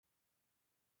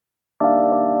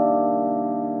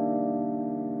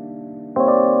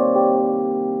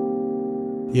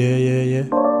Yeah, yeah, yeah.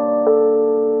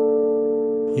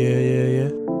 Yeah, yeah, yeah.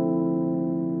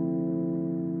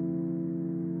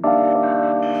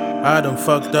 I done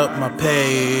fucked up my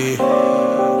pay.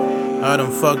 I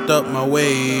done fucked up my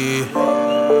way.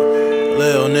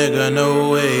 Lil' nigga,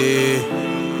 no way.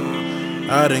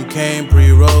 I done came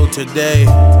pre-rolled today.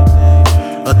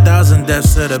 1,000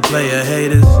 deaths to the player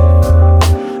haters.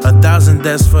 1,000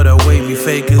 deaths for the wavy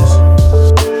fakers.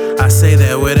 I say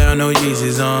that without no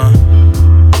Yeezys on.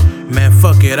 Man,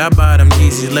 fuck it, I buy them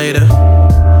Yeezys later.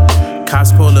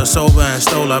 Cops pulled us over and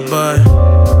stole our bud.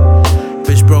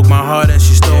 Bitch broke my heart and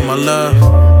she stole my love.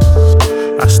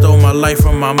 I stole my life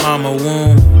from my mama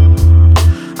womb.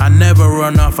 I never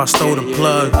run off, I stole the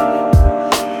plug.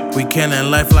 We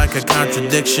killing life like a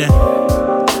contradiction.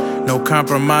 No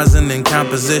compromising in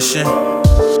composition.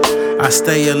 I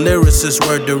stay a lyricist,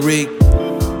 word to reek.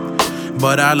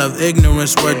 But I love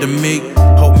ignorance, word to meek.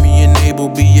 Hope me and Abel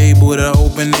be able to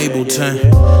open Ableton.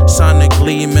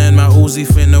 Sonically, man, my Uzi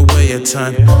finna weigh a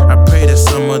ton. I pray that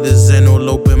some of this Zen will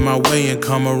open my way and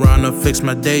come around to fix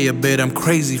my day a bit. I'm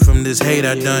crazy from this hate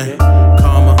I done.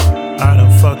 Karma, I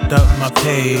done fucked up my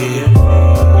pay.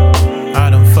 I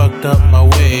done fucked up my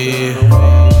way.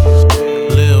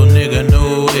 Lil' nigga,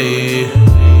 no way.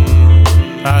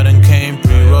 I done came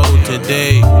pre-rolled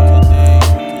today.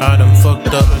 I done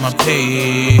fucked up my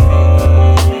pay.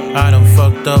 I done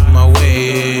fucked up my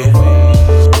way.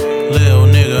 Lil'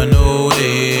 nigga, no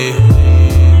way.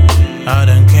 I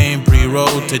done came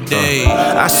pre-rolled today.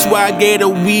 I swear I gave the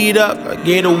weed up,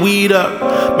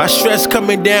 My stress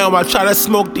coming down, I try to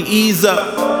smoke to ease up.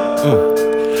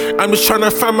 I'm just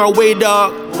tryna find my way,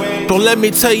 dog. Don't let me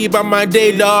tell you about my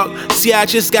day, dog. See, I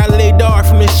just got laid off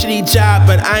from this shitty job,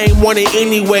 but I ain't want it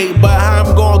anyway. But how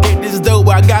I'm gonna get this dope?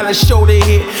 I got a show to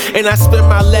hit, and I spent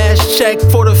my last check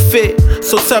for the fit.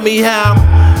 So tell me how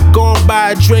I'm gonna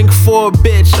buy a drink for a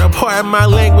bitch. A part of my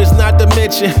language, not to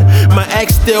mention my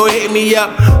ex still hit me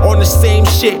up on the same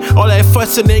shit. All that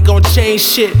fussing ain't gonna change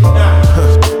shit.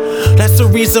 That's the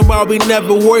reason why we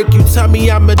never work. You tell me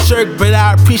I'm a jerk, but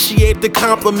I appreciate the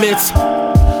compliments.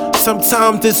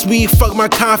 Sometimes this weed fuck my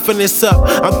confidence up.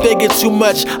 I'm thinking too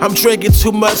much, I'm drinking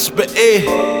too much, but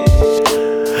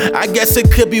I guess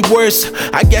it could be worse,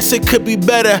 I guess it could be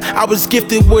better. I was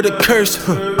gifted with a curse.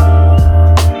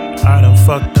 I done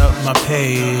fucked up my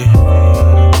pay.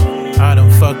 I done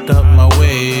fucked up my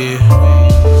way.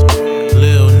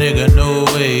 Lil' nigga, no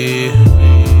way.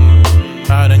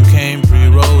 I done came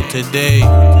pre-rolled today.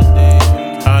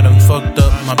 I done fucked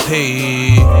up my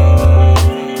pay.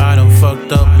 I done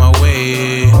fucked up my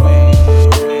way.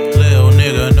 Lil'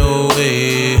 nigga, no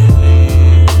way.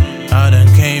 I done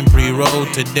came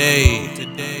pre-rolled today.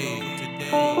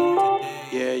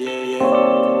 Yeah, yeah, yeah.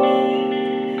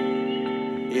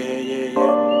 Yeah, yeah,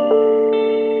 yeah.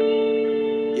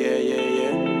 Yeah, yeah,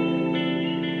 yeah.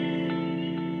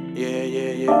 Yeah,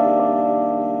 yeah, yeah.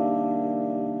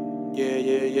 Yeah,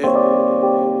 yeah,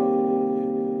 yeah.